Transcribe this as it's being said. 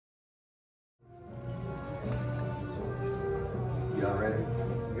You all right?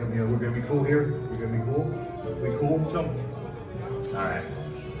 We're gonna be cool here? We're gonna be cool? We cool? So, all right.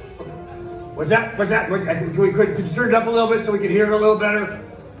 What's that? What's that? Could you turn it up a little bit so we can hear it a little better?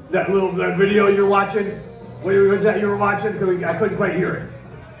 That video you're watching? What's that you were watching? I couldn't quite hear it.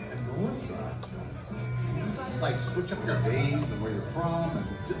 And Melissa, you guys like switch up your days and where you're from and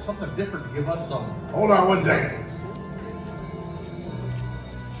something different to give us some. Hold on 1 second.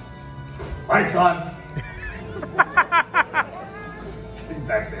 Mike's on. Sitting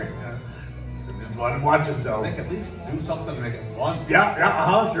back there. Just want to watch himself. Make at least do something to make it fun.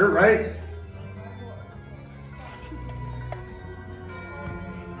 Yeah, sure, right?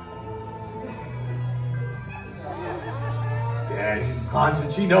 Yeah, she's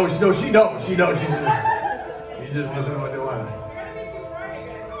constant. She knows. She just wasn't what to want.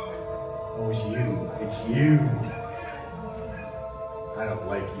 Oh, it's you. It's you. I don't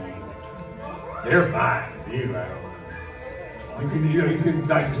like you. They're fine. You, I don't. You could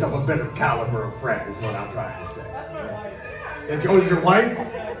knock yourself a better caliber of friend, is what I'm trying to say. And Joe's your wife?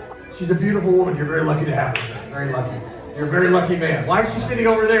 She's a beautiful woman. You're very lucky to have her. Very lucky. You're a very lucky man. Why is she sitting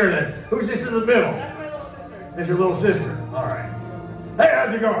over there then? Who's just in the middle? That's my little sister. That's your little sister. All right. Hey,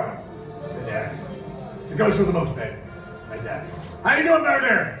 how's it going? Good dad. It goes for the most, babe. Hey, dad. How you doing down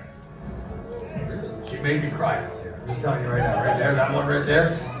there? She made me cry out there. I'm just telling you right now. Right there. That one right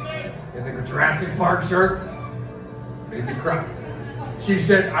there. In the Jurassic Park shirt. Made me cry. She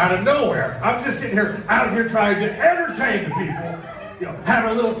said, out of nowhere, I'm just sitting here, out here trying to entertain the people, have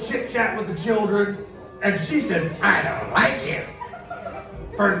a little chit chat with the children, and she says, I don't like him.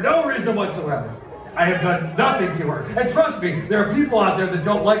 For no reason whatsoever. I have done nothing to her. And trust me, there are people out there that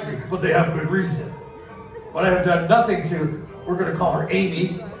don't like me, but they have good reason. But I have done nothing to, we're going to call her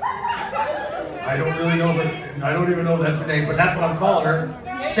Amy. I don't really know, I don't even know if that's her name, but that's what I'm calling her.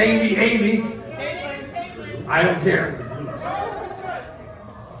 Shamey Amy. I don't care.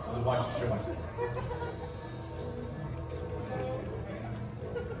 Watch the show.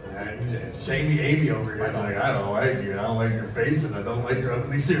 Shamey Amy over here. I'm like, I don't like you. I don't like your face, and I don't like your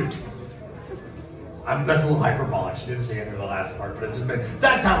ugly suit. That's a little hyperbolic. She didn't say it in the last part, but it just meant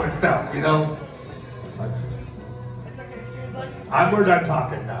that's how it felt, It's okay. She was like, We're done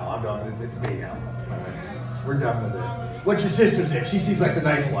talking now. I'm done. It's me now. We're done with this. What's your sister's name? She seems like the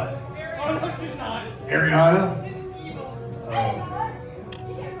nice one. oh no, she's not. Ariana? Oh.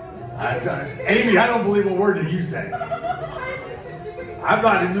 Amy, I don't believe a word that you say. I'm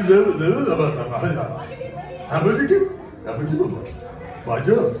not in the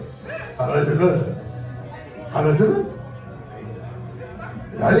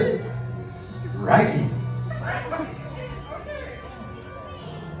Raggy.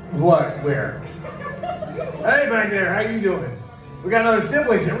 What? Where? Hey, back there. How you doing? We got another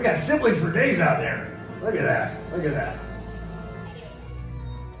siblings here. We got siblings for days out there. Look at that. Look at that.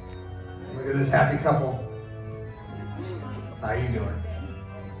 Look at this happy couple. How you doing?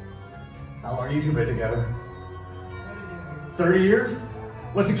 How long are you two been together? 30 years?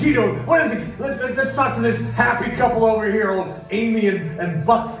 What's the key to it? What is it? Let's talk to this happy couple over here, old Amy and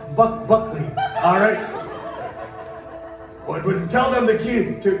Buckley. All right? But tell them the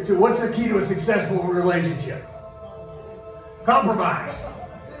key to what's the key to a successful relationship? Compromise.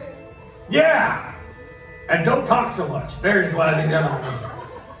 Yeah. And don't talk so much. There's what I think that one.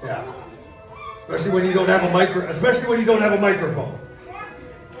 Yeah. Especially when you don't have a microphone.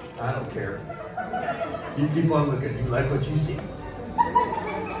 I don't care. You keep on looking. You like what you see.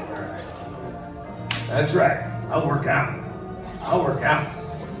 All right. That's right. I'll work out.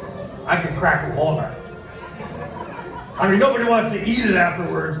 I can crack a walnut. I mean, nobody wants to eat it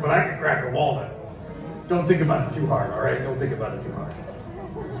afterwards, but I can crack a walnut. Don't think about it too hard, all right? Don't think about it too hard.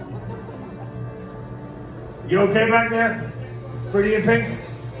 You okay back there? Pretty in pink?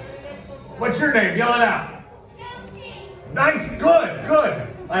 What's your name? Yell it out. Nice, good.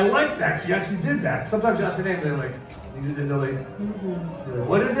 I like that. She actually did that. Sometimes you ask her name, and they're like, you're like,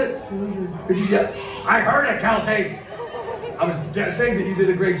 what is it? Could you get? I heard it, Kelsey. I was saying that you did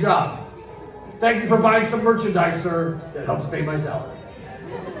a great job. Thank you for buying some merchandise, sir. That helps pay my salary.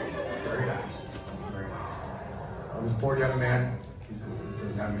 Very nice. Very nice. Oh, this poor young man, he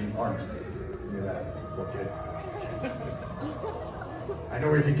doesn't have any arms. Look at that. Poor kid. I know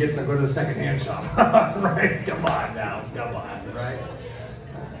where you can get some. Go to the second-hand shop. Right? Come on now. Come on, right?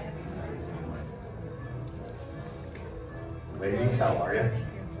 Ladies, how are you?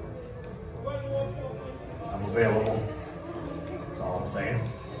 I'm available. That's all I'm saying.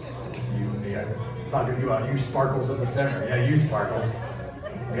 You and me. I'm talking to you about you Sparkles in the center. Yeah, you Sparkles.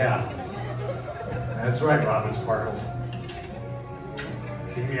 Yeah. That's right, Robin Sparkles.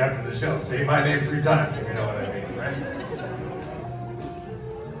 See me after the show. Say my name 3 times if you know what I mean, right?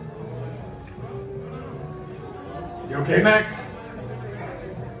 You okay, Max?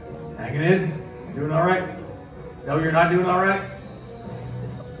 Hanging in? Doing all right? No, you're not doing all right?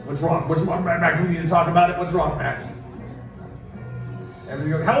 What's wrong? What's wrong, Max? We need to talk about it. What's wrong, Max?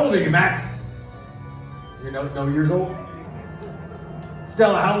 Everything okay? How old are you, Max? You're no years old?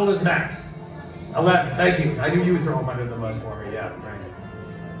 Stella, how old is Max? 11. Thank you. I knew you would throw him under the bus for me. Yeah, right.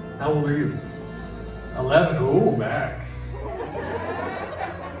 How old are you? 11. Oh, Max.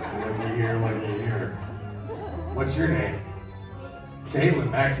 Looky here, looky here. What's your name? Caitlin.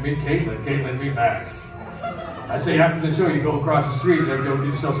 Max, meet Caitlin. Caitlin, meet Max. I say after the show, you go across the street, and go get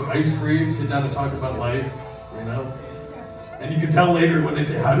yourself some ice cream, sit down and talk about life, you know? And you can tell later when they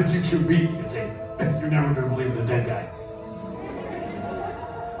say, how did you two meet? You say, you're never going to believe in the dead guy.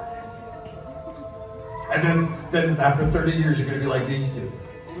 And then after 30 years, you're going to be like these two.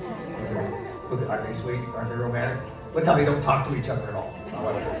 Look, aren't they sweet? Aren't they romantic? Look how they don't talk to each other at all. I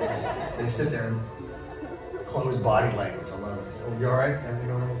love it. They sit there and close body language. I love it. Oh, you all right? Everything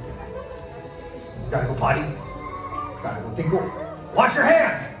going on? Gotta go potty? Gotta go tinkle? Wash your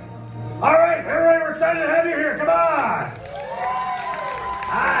hands! All right, everybody, we're excited to have you here. Come on!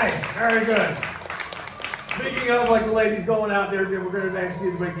 Nice, very good. Speaking of, like the ladies going out there, we're going to ask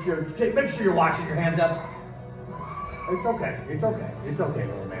you to make sure you're washing your hands up. It's okay, it's okay, it's okay,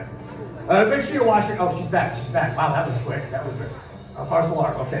 little man. Make sure you're washing. Oh, she's back, she's back. Wow, that was quick. That was good. False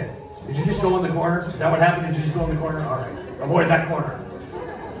alarm. Okay. Did you just go in the corner? Is that what happened? Did you just go in the corner? All right. Avoid that corner.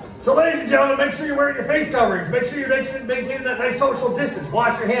 So, ladies and gentlemen, make sure you're wearing your face coverings. Make sure you're maintaining that nice social distance.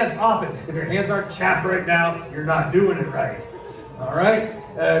 Wash your hands often. If your hands aren't chapped right now, you're not doing it right. All right?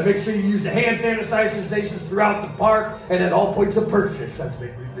 Make sure you use the hand sanitizer stations throughout the park and at all points of purchase. That's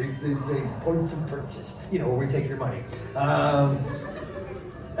big points of purchase. You know, where we take your money.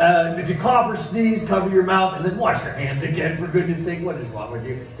 If you cough or sneeze, cover your mouth and then wash your hands again, for goodness sake. What is wrong with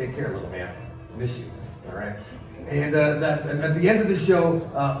you? Take care, little man. I miss you. All right? And and at the end of the show,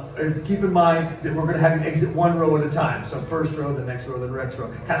 keep in mind that we're going to have you exit one row at a time. So first row, the next row, the next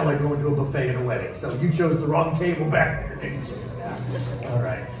row. Kind of like going to a buffet at a wedding. So you chose the wrong table back there, didn't you? Yeah. All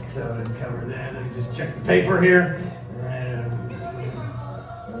right. So let's cover that. Let me just check the paper here.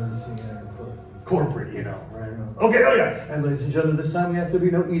 Corporate, you know. Right? Okay, oh yeah. And ladies and gentlemen, this time we have to be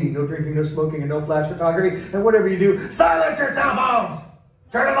no eating, no drinking, no smoking, and no flash photography. And whatever you do, silence your cell phones.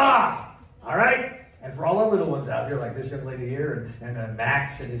 Turn them off. All right? And for all our little ones out here, like this young lady here, and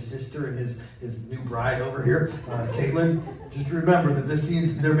Max and his sister and his new bride over here, Caitlin, just remember that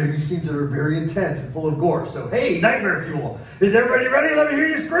there may be scenes that are very intense and full of gore. So, hey, nightmare fuel. Is everybody ready? Let me hear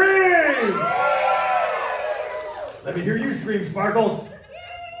you scream. Let me hear you scream, Sparkles.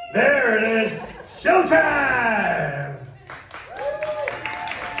 There it is. Showtime!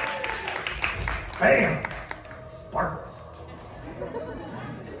 Bam! Sparkles.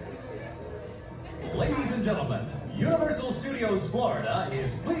 Ladies and gentlemen, Universal Studios Florida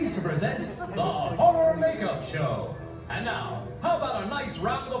is pleased to present the Horror Makeup Show. And now, how about a nice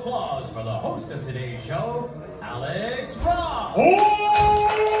round of applause for the host of today's show, Alex Ross.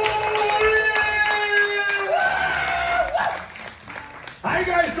 How you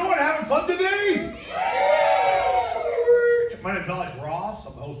guys doing? Having fun today? My name's Alex Ross.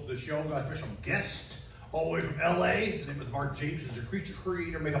 I'm the host of the show. I've got a special guest all the way from LA. His name is Mark James. He's a creature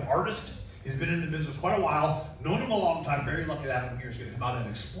creator, makeup artist. He's been in the business quite a while. Known him a long time. Very lucky to have him here. He's going to come out and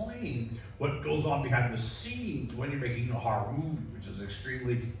explain what goes on behind the scenes when you're making a horror movie, which is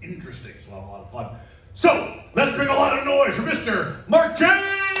extremely interesting. So we'll have a lot of fun. So let's make a lot of noise for Mr. Mark James!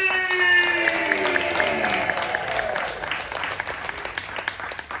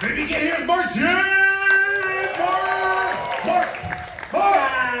 Maybe get here, Mark James! Mark!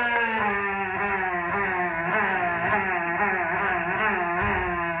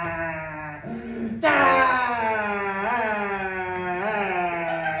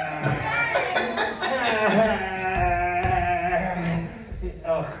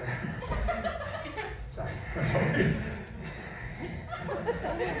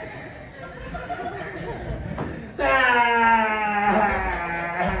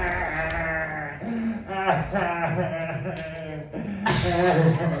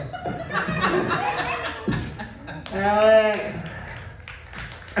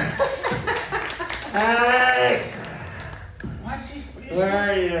 Alex! What's he? What is Where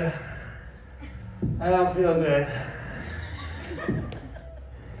are you? I don't feel good.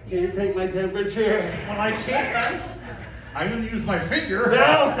 Can you take my temperature? Well, I can't. I'm going to use my finger.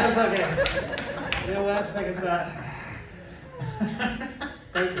 No, that's okay. You know what? Second thought.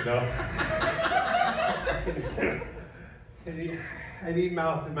 Thank you, though. I need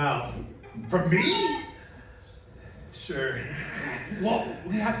mouth to mouth. From me? Sure. Well,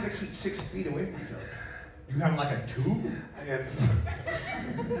 we have to keep 6 feet away from each other. You have like a tube? I got.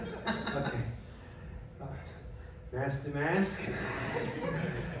 Okay. Mask to mask.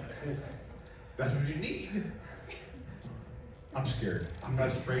 That's what you need. I'm scared. I'm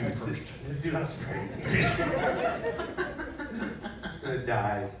not spraying first. Do not spray. It's gonna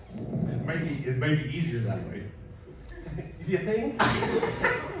die. It may be easier that way. You think?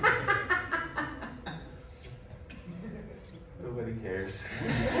 Nobody cares.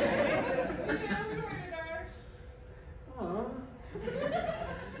 Aw.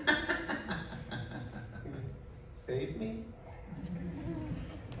 Save me?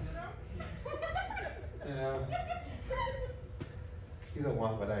 No. You don't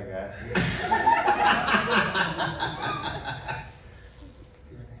want what I got.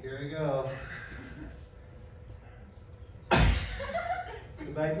 Here I go.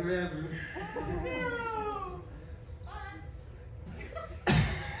 Goodbye forever.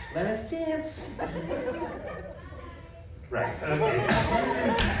 Last chance. Right, okay.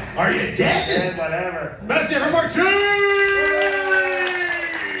 Are you dead? And whatever. That's it for Mark James!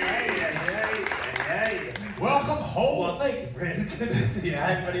 Hey. Welcome home. Well, thank you, Brandon. Good to see you.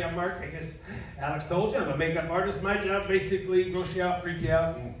 Hi, buddy. I'm Mark. I guess Alex told you I'm a makeup artist. My job basically gross you out, freak you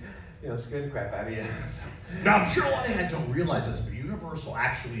out, and scare the crap out of you. So. Now, I'm sure a lot of you don't realize this, but Universal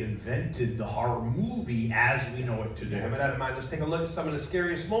actually invented the horror movie as we know it today. With that in mind, let's take a look at some of the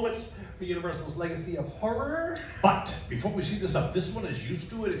scariest moments for Universal's legacy of horror. But before we see this up, this one is used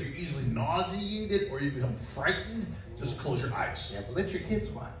to it. If you're easily nauseated or you become frightened, just close your eyes. Yeah, but let your kids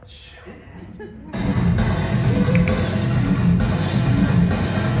watch.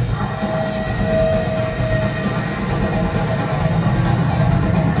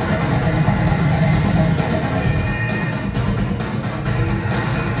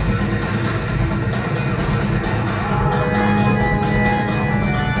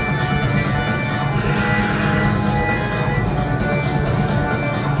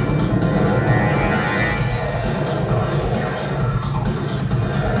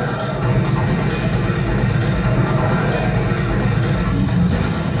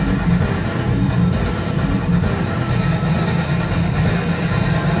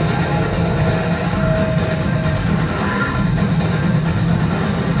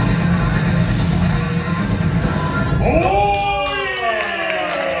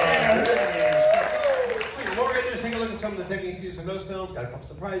 Got a couple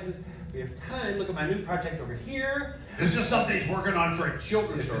surprises. We have time. Look at my new project over here. This is something he's working on for a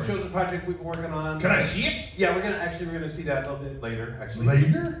children's It's a story. children's project we've been working on. Can I see it? Yeah, we're gonna see that a little bit later. Actually,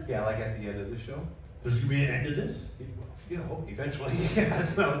 Later? Yeah, like at the end of the show. There's gonna be an end to this? Yeah, eventually. Yeah.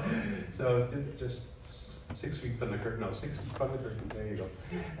 So just 6 feet from the curtain. No, 6 feet from the curtain. There you go.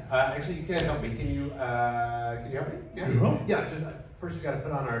 Actually, you can't help me. Can you help me? Yeah. Yeah. First, we got to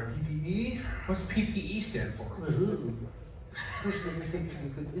put on our PPE. What's PPE stand for? Personal protection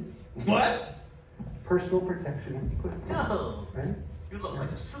equipment. What? Personal protection equipment. No. Right? You look like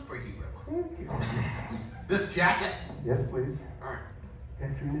a superhero. Thank you. This jacket? Yes, please. All right. Got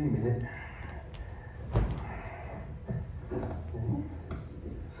your name in it.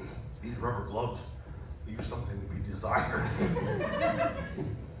 These rubber gloves leave something to be desired.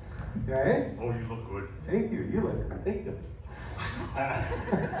 You all right? Oh, you look good. Thank you. You look good. Thank you.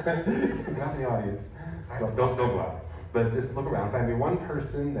 Not the audience. Don't go out. But just look around. Find me one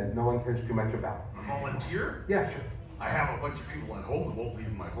person that no one cares too much about. A volunteer? Yeah, sure. I have a bunch of people at home that won't leave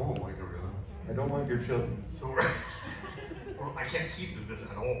my home like everything. I don't want your children. So well, I can't see through this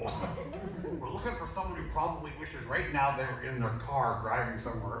at all. We're looking for someone who probably wishes right now they were in their car driving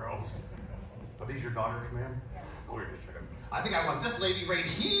somewhere else. Are these your daughters, ma'am? Oh, wait a second. I think I want this lady right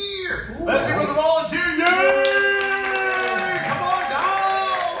here. Ooh, let's see for the volunteer. Yay! Come on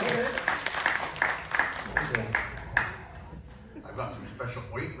down! Okay. I've got some special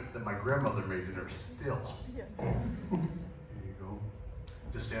ointment that my grandmother made in her still. Yeah. There you go.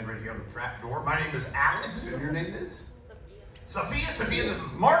 Just stand right here on the trap door. My name is Alex, and your name is? Sophia. Sophia, this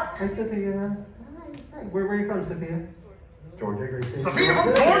is Mark. Hi, Sophia. Hi. Where are you from, Sophia? Georgia. Great state. Sophia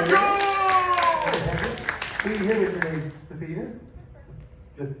from Georgia! Who are you here with today, Sophia?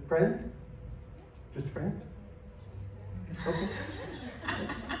 Just friends? Just friends? Okay.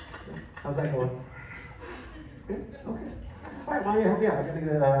 How's that going? Good? Okay. All right, well, yeah, I'm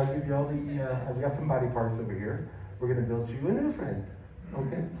gonna give you all the, I've got some body parts over here. We're gonna build you a new friend,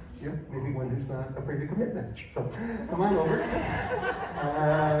 okay? Yeah, maybe one who's not afraid of commitment. So, come on over.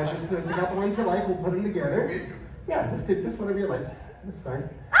 Just pick out the ones you like, we'll put them together. Yeah, just whatever you like. That's fine.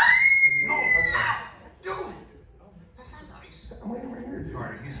 No, dude, that's not nice. I'm waiting right here.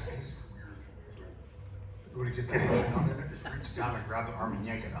 Sorry, he's weird. You want to get that hand on it? Just reach down and grab the arm and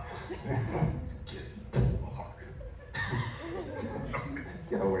yank it up. Get it.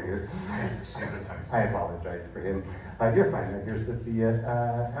 I have to sanitize. I apologize for him. You're fine. Here's Sophia.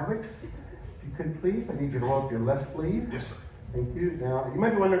 Alex, if you could please, I need you to roll up your left sleeve. Yes, sir. Thank you. Now, you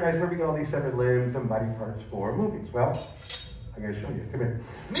might be wondering, guys, where we get all these severed limbs and body parts for movies. Well, I'm going to show you. Come here.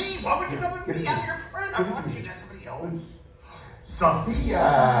 Me? Why would you come with me? I'm your friend. I want you to get somebody else. Sophia!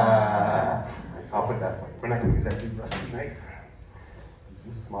 Yeah. I'll put that away. We're not going to use that big rusty knife.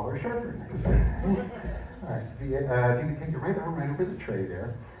 Use a smaller, sharper knife. All right, Sophia, if you can take your right arm right over the tray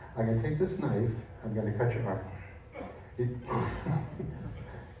there. I'm going to take this knife. I'm going to cut your arm.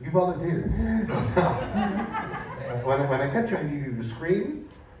 You volunteered. When I cut you, I need you to scream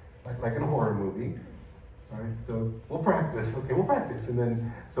like in a horror movie. All right, so we'll practice. Okay, we'll practice. And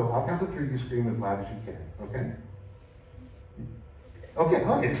then, so I'll count to 3, you scream as loud as you can, okay? Okay,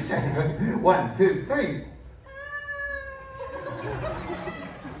 just a second. 1, 2, 3.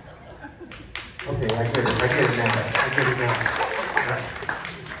 Okay, I get it now.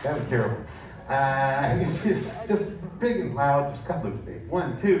 That was terrible. It's just big and loud, just cut loose, Dave.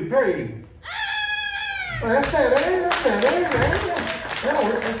 1, 2, 3. Oh, that's better, That'll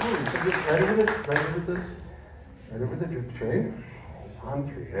work, that's good. So just right over the drip tray. On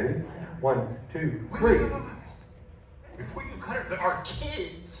 3, ready? 1, 2, 3. Wait. Before you cut it, there are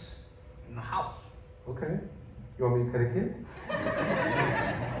kids in the house. Okay. You want me to cut a kid?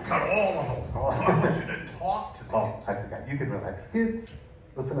 Cut all of them. I want you to talk to the Oh, kids. I forgot. You can relax. Kids,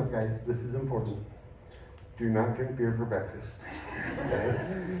 listen up, guys. This is important. Do not drink beer for breakfast. Okay?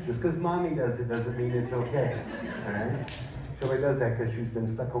 Just because mommy does it doesn't mean it's okay. All right? She only does that because she's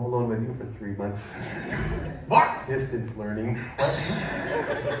been stuck home alone with you for 3 months. Mark! Distance learning.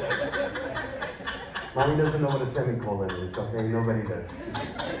 Mommy doesn't know what a semicolon is, okay? Nobody does.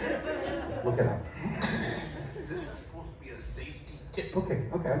 Just look it up. This is supposed to be a safety tip. Okay,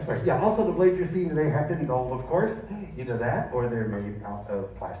 I'm sorry. Yeah, also the blades you're seeing today have been dull, of course. Either that or they're made out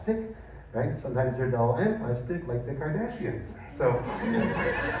of plastic, right? Sometimes they're dull and plastic, like the Kardashians. So,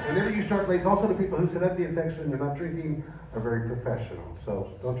 whenever you sharp blades, also the people who set up the infection and they're not drinking are very professional.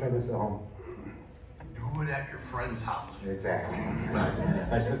 So, don't try this at home. Do it at your friend's house. Exactly.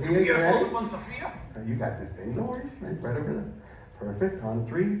 Can we get a close-up on Sophia? You got this, Dave. No worries. Right over there. Perfect. On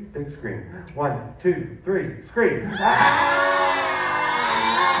 3, big scream. 1, 2, 3, scream. No!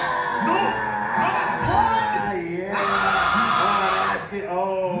 Blood! Yeah.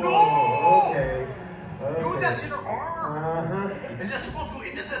 Oh. No! Okay. No, that's in her arm. Uh-huh. Is that supposed to go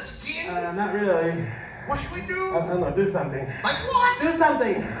into the skin? Not really. What should we do? No, do something. Like what? Do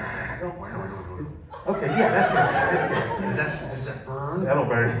something. Wait. Okay, yeah, that's good. Does that burn? That'll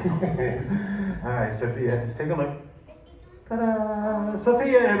burn. All right, Sophia, take a look. Ta-da!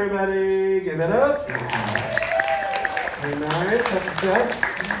 Sophia, everybody, give it up. Very nice, that's it.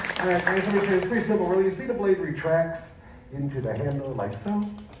 All right, guys, let me show you. It's pretty simple, really. You see the blade retracts into the handle like so.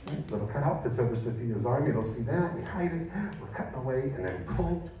 Right? Little cut out fits over Sophia's arm. You don't see that. We hide it. We're cutting away and then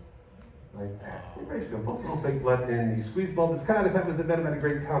pull like that. See, very simple. Little fake blood in the squeeze bulb. It's cut out if it was invented by the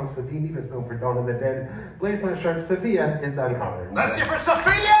great Tom Savini, best known for Dawn of the Dead. Blades not sharp. Sophia is unharmed. Let's hear for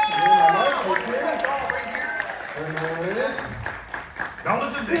Sophia! Look at that doll right here. Now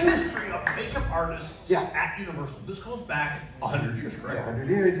listen to the history of makeup artists at Universal. This goes back 100 years, correct? Yeah, 100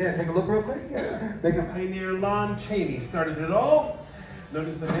 years. Yeah, take a look real quick. Yeah. Makeup pioneer Lon Chaney started it all. Known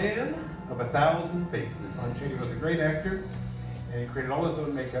as the man of 1,000 faces. Lon Chaney was a great actor, and he created all his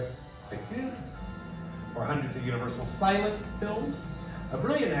own makeup. Thank you. For hundreds of Universal silent films. A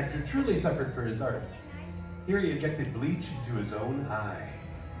brilliant actor, truly suffered for his art. Here he injected bleach into his own eye.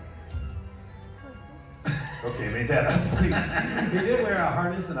 Okay, made that up, please. He did wear a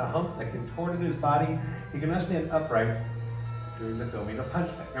harness and a hump that contorted his body. He could not stand upright during the filming of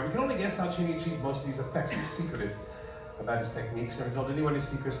Hunchback. Now, we can only guess how Chaney achieved most of these effects. He's secretive about his techniques. Never told anyone his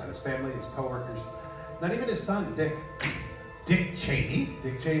secrets, not his family, his co-workers, not even his son, Dick. Dick Cheney?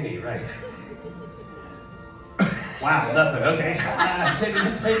 Dick Cheney, right. Wow, nothing, okay. Taking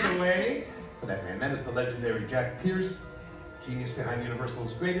the tape away for that man. That is the legendary Jack Pierce, genius behind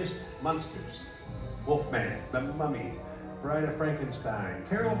Universal's greatest monsters. Wolfman, The Mummy, Bride of Frankenstein,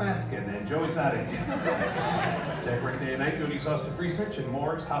 Carol Baskin, and Joe Exotic. Jack worked day and night doing exhaustive research in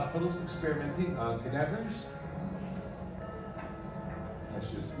morgues, hospitals, experimenting on cadavers.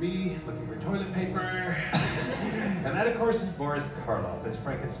 That's just me looking for toilet paper. And that, of course, is Boris Karloff as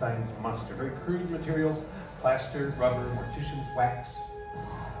Frankenstein's monster. Very crude materials, plaster, rubber, mortician's wax.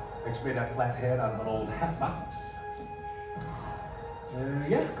 Next made that flat head out of an old hat box.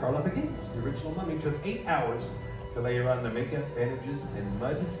 Yeah, Karloff again. The original mummy took 8 hours to layer on the makeup, bandages, and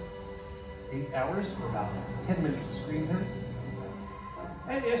mud. 8 hours for about 10 minutes of screen time.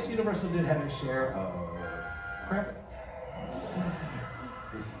 And yes, Universal did have its share of crap.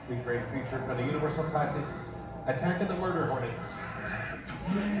 This big brain creature from the Universal classic Attack of the Murder Hornets.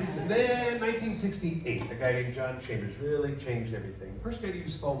 And then 1968, a guy named John Chambers really changed everything. First guy to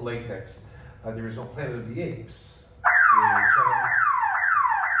use foam latex, the original Planet of the Apes.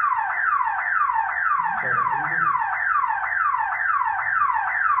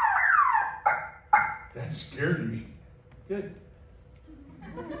 That scared me. Good.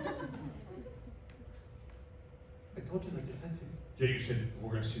 I told you like to touch it. Yeah, you said we're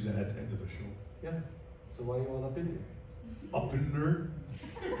going to see that at the end of the show. Yeah. So why are you all up in there? Up in there?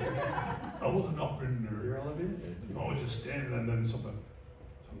 I wasn't up in there. You're all up in there. I was just standing and then something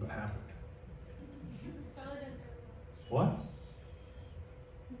happened. What?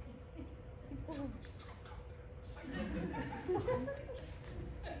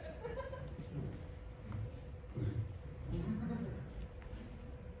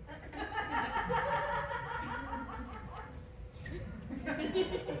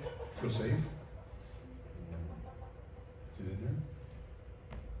 Feel safe? Is it in there?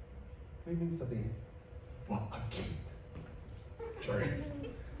 What do you mean something? Well, I can't. Sorry.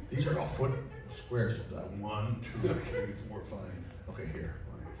 These are all foot squares. So that 1, 2, 3, 4, 5. Okay, here.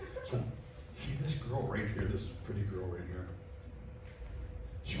 All right. So, see this girl right here, this pretty girl right here?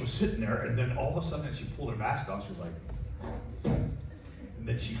 She was sitting there, and then all of a sudden she pulled her mask down. She was like, and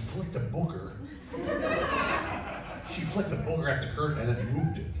then she flicked a booger. She flicked the booger at the curtain and then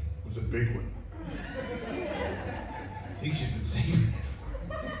moved it. It was a big one. I think she's been saving it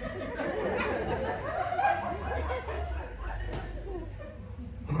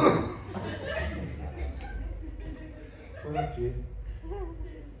for What up, G?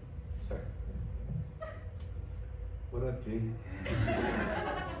 Sorry. What up, G?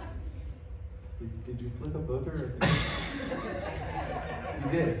 Did you flip a booger?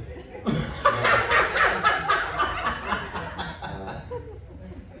 You did.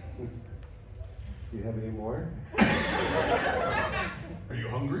 Do you have any more? Are you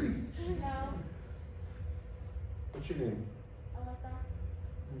hungry? No. What's your name? Alyssa.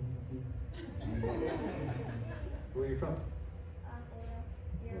 Where are you from?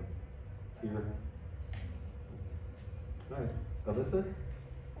 Here. Here. All right. Alyssa?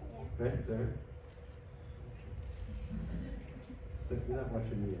 Yeah. Right there. You're not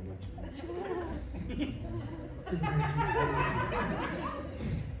watching me, I'm watching you.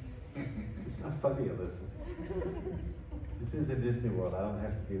 It's not funny, Alyssa. This is a Disney World. I don't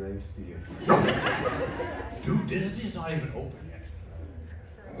have to be nice to you. Dude, Disney's not even open yet.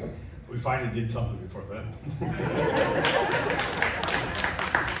 We finally did something before then.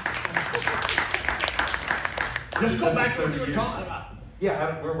 Just go back to what you were talking about.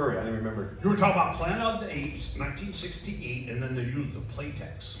 Yeah, where were we? I didn't remember. You were talking about Planet of the Apes, 1968, and then they used the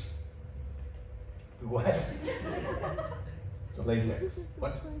Playtex. The what? The latex.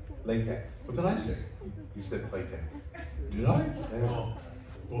 What? Latex. What did I say? You said playtex. Did I? Yeah. Oh,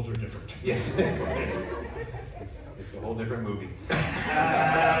 those are different. Yes. It's a whole different movie.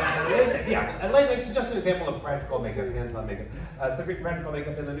 Yeah, latex is just an example of practical makeup, hands-on makeup. Some great practical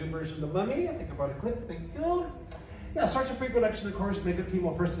makeup in the new version of The Mummy. I think I brought a clip. Thank you. Yeah, starts with pre-production. Of course, makeup team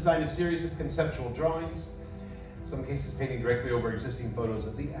will first design a series of conceptual drawings. In some cases, painting directly over existing photos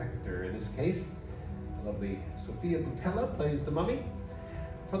of the actor. In this case, the lovely Sophia Boutella plays the Mummy.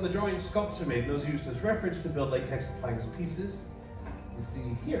 From the drawings, sculpts are made, and those used as reference to build latex appliance pieces. You see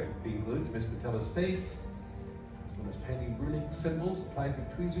here being glued to Miss Boutella's face, as well as tiny runic symbols applied with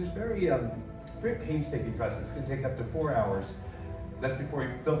tweezers. Very painstaking process. It can take up to 4 hours. That's before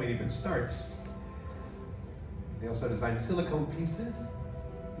filming even starts. They also designed silicone pieces,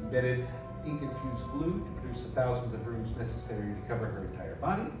 embedded ink-infused glue to produce the thousands of rooms necessary to cover her entire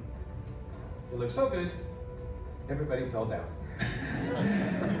body. It looked so good, everybody fell down.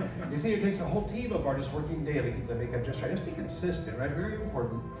 You see, it takes a whole team of artists working daily to get the makeup just right. Just be consistent, right? Very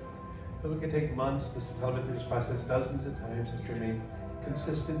important. So it can take months. Mr. Television through this process dozens of times, has to remain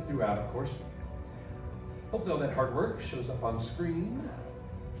consistent throughout, of course. Hopefully all that hard work shows up on screen.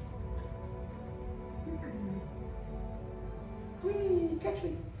 Whee, catch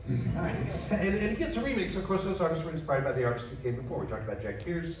me. Nice. And it gets a remix. Of course, those artists were inspired by the artists who came before. We talked about Jack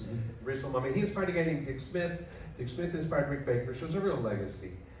Pierce, the original Mummy. He inspired a guy named Dick Smith. Dick Smith inspired Rick Baker, so it's a real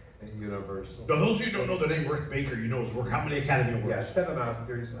legacy at Universal. Now, those of you who don't know the name Rick Baker, you know his work. How many Academy Awards? Yeah, 7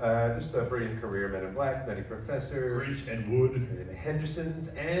 Oscars. Just a brilliant career. Men in Black, Nutty Professor, Grinch and Wood. and the Hendersons,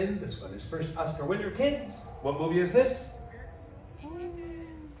 and this one, his first Oscar winner, kids. What movie is this?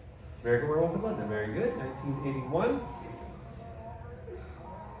 American Werewolf in London. Very good. 1981.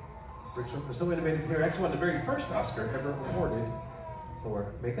 Rick was so innovative here. Actually won the very first Oscar ever awarded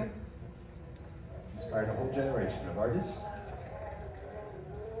for makeup. Inspired a whole generation of artists.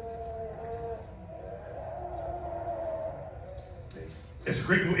 It's a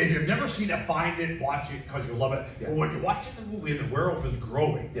great movie. If you've never seen it, find it, watch it, because you'll love it. Yeah. But when you're watching the movie and the werewolf is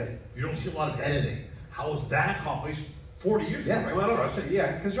growing, Yes. you don't see a lot of editing. How was that accomplished 40 years ago? Yeah, right? well, no, I'll show you.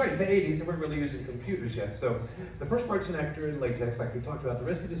 Yeah, because right, it's the 80s, they weren't really using computers yet. So the first part's an actor in latex, like we talked about. The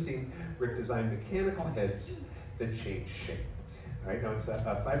rest of the scene, Rick designed mechanical heads that change shape. All right, now it's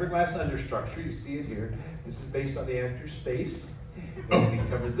a fiberglass understructure. You see it here. This is based on the actor's face. And we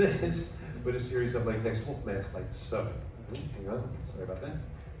covered this with a series of latex wolf masks like so. Hang on, sorry about that.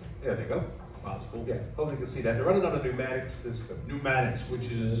 There they go. Wow, that's cool. Yeah, hopefully you can see that. They're running on a pneumatic system. Pneumatics,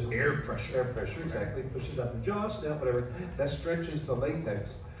 which is air pressure. Air pressure, exactly. Pushes out the jaw, snout, whatever. That stretches the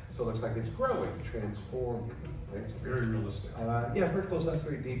latex, so it looks like it's growing, transforming. Right? It's very realistic. Yeah, for close, that's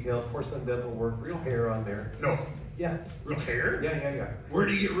very detailed. Porcelain dental work, real hair on there. No, Yeah, real hair? yeah. Where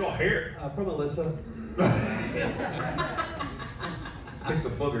do you get real hair? From Alyssa. Pick the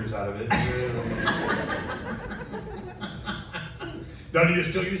boogers out of it. Now, do you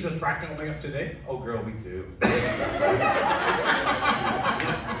still use this practical makeup today? Oh, girl, we do.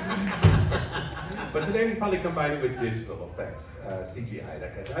 But today we probably combine it with digital effects, CGI, that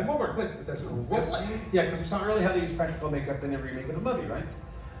kind of thing. I have one more clip, but that's cool. Yeah, because we saw earlier how they use practical makeup in the remake of The Mummy, right?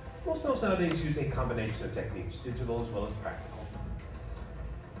 Most films nowadays use a combination of techniques, digital as well as practical.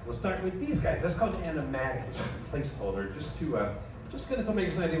 We'll start with these guys. That's called animatic, which is a placeholder, just to get the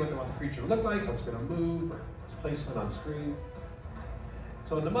filmmakers an idea what they want the creature to look like, how it's going to move, or its placement on screen.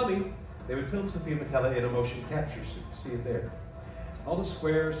 So in The Mummy, they would film Sophia Botella in a motion capture suit. See it there. All the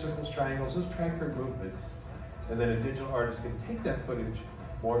squares, circles, triangles, those track her movements. And then a digital artist can take that footage,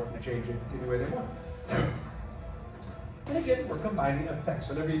 morph and change it any way they want. And again, we're combining effects.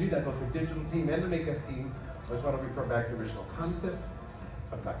 Whenever you do that, both the digital team and the makeup team always want to refer back to the original concept,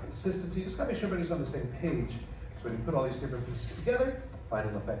 talk about consistency. Just got to make sure everybody's on the same page. So when you put all these different pieces together,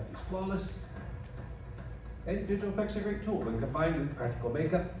 final effect is flawless. And digital effects are a great tool. When combined with practical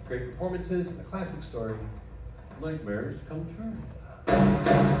makeup, great performances, and a classic story, nightmares come true.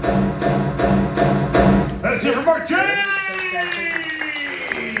 That's it for Mark James!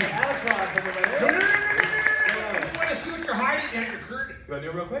 You want to see what you're hiding in your curtain? You want to do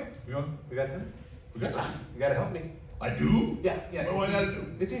it real quick? Yeah. We got time? We got time. You got to help me. I do? Yeah. What do I got to do?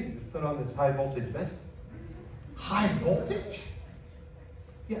 It's easy. Just put on this high voltage vest. High voltage?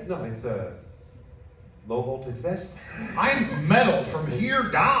 Yeah, no, it's a low voltage vest. I'm metal from here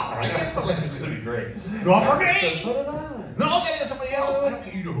down. I can't put This is going to be great. Not for So me! put it on. No, I'll get it to somebody else. I don't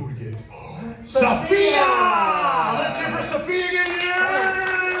think you know who to get. Sophia! Let's hear for Sophia again.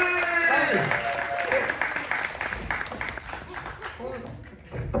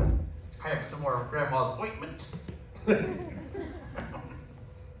 I have some more of Grandma's ointment.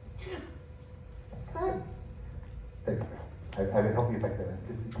 Thanks. I would help you if I could.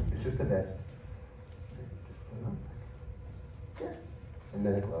 It's just a vest. And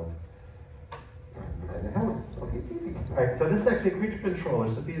then a glove. And then a helmet. Okay, it's easy. All right, so this is actually a creature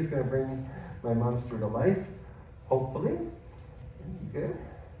controller. Sophia's going to bring my monster to life, hopefully. Good.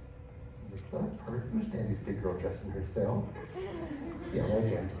 It's not her. Who's Daddy's big girl dressing herself? Yeah, right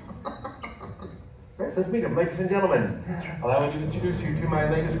here. All right, so let's meet him, ladies and gentlemen. Allow me to introduce you to my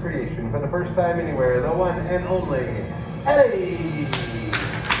latest creation for the first time anywhere, the one and only Eddie.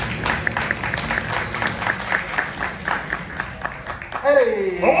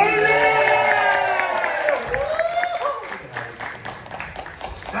 Eddie! Oh, yeah!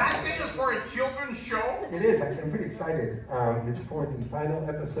 That thing is for a children's show? It is, actually, I'm pretty excited. It's for the final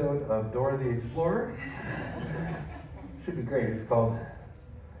episode of Dora the Explorer. Should be great. It's called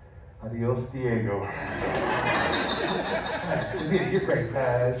Adios, Diego. You're great.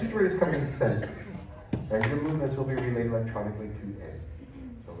 Super is covering his senses. And your movements will be relayed electronically to Ed.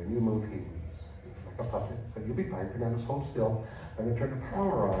 So when you move, he moves. Like a puppet. So you'll be fine. For now, just hold still. I'm going to turn the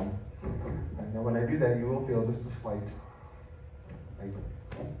power on. And now when I do that, you will feel just a slight.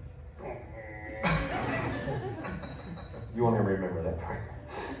 You won't ever remember that part.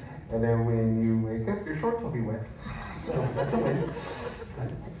 And then when you wake up, your shorts will be wet. So that's a win.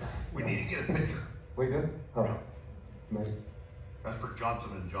 We need to get a picture. Wait, good? Oh, nice. That's for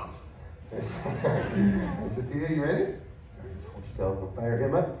Johnson & Johnson. Sophia, you ready? Hold still. We'll fire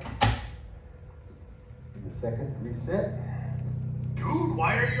him up. Give me a second to reset. Dude,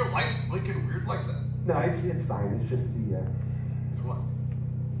 why are your lights blinking weird like that? No, it's fine. It's just the, It's what?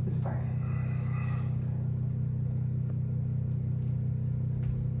 it's fine.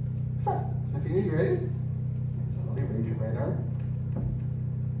 So, Sophia, you ready? Slowly raise your right arm.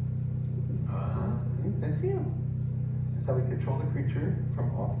 That's him. That's how we control the creature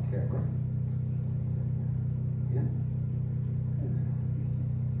from off camera. Yeah.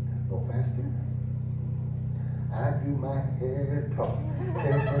 A little faster. I do my hair toss.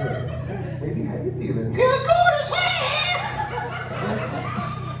 Baby, how you feeling? Feeling good as hell!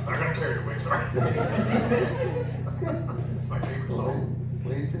 I'm gonna carry it away, sorry. It's my favorite song.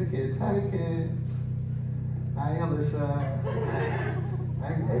 Wave to the kids. Hi, kids. Hi, Alyssa.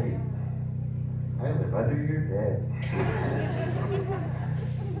 I'm Eddie. I live under your bed.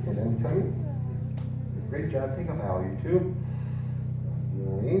 And then Tony, great job. Take a bow, you two.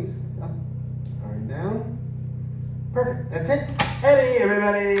 Knees up, arm down. Perfect. That's it. Eddie,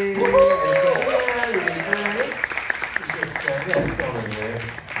 everybody.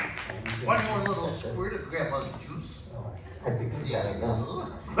 One more little squirt of Grandma's juice. I think we got it now.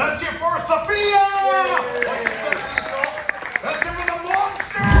 That's it for Sophia! Watch your step, please, girl. That's it for the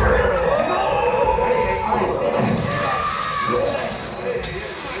monsters!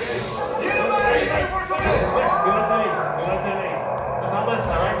 Get him out of here for Sophia!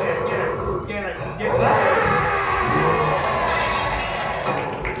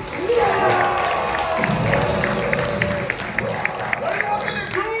 What do you want me to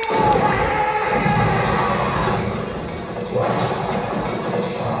do?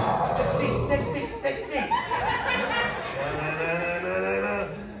 60.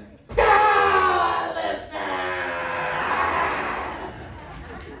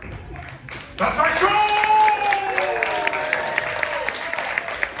 That's our show!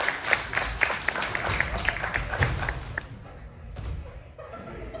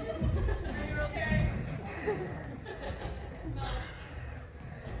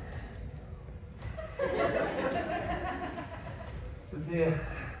 Sophia,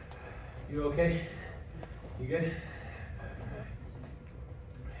 you okay? You good?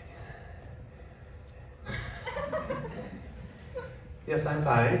 Yes, I'm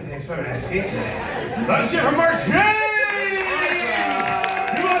fine. Thanks for asking. That's it from our James!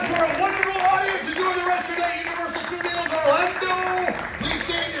 You guys were a wonderful audience enjoying the rest of your day at Universal Studios Orlando. Please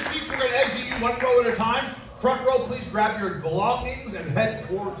stay in your seats. We're going to exit you one row at a time. Front row, please grab your belongings and head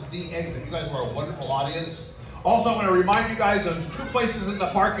towards the exit. You guys were a wonderful audience. Also, I'm going to remind you guys there's 2 places in the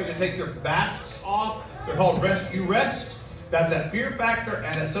park you can take your masks off. They're called Rescue Rest. That's at Fear Factor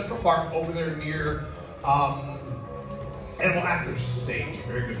and at Central Park over there near Animal Actors Stage.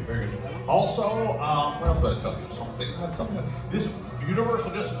 Very good, very good. Also, what else did I tell you? Something. This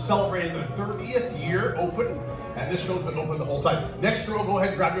Universal just celebrated their 30th year open, and this show's been open the whole time. Next row, go ahead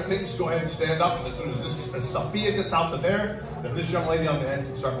and grab your things. Go ahead and stand up, and as soon as Sophia gets out to there, then this young lady on the end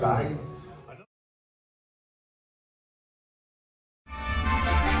can start bowing.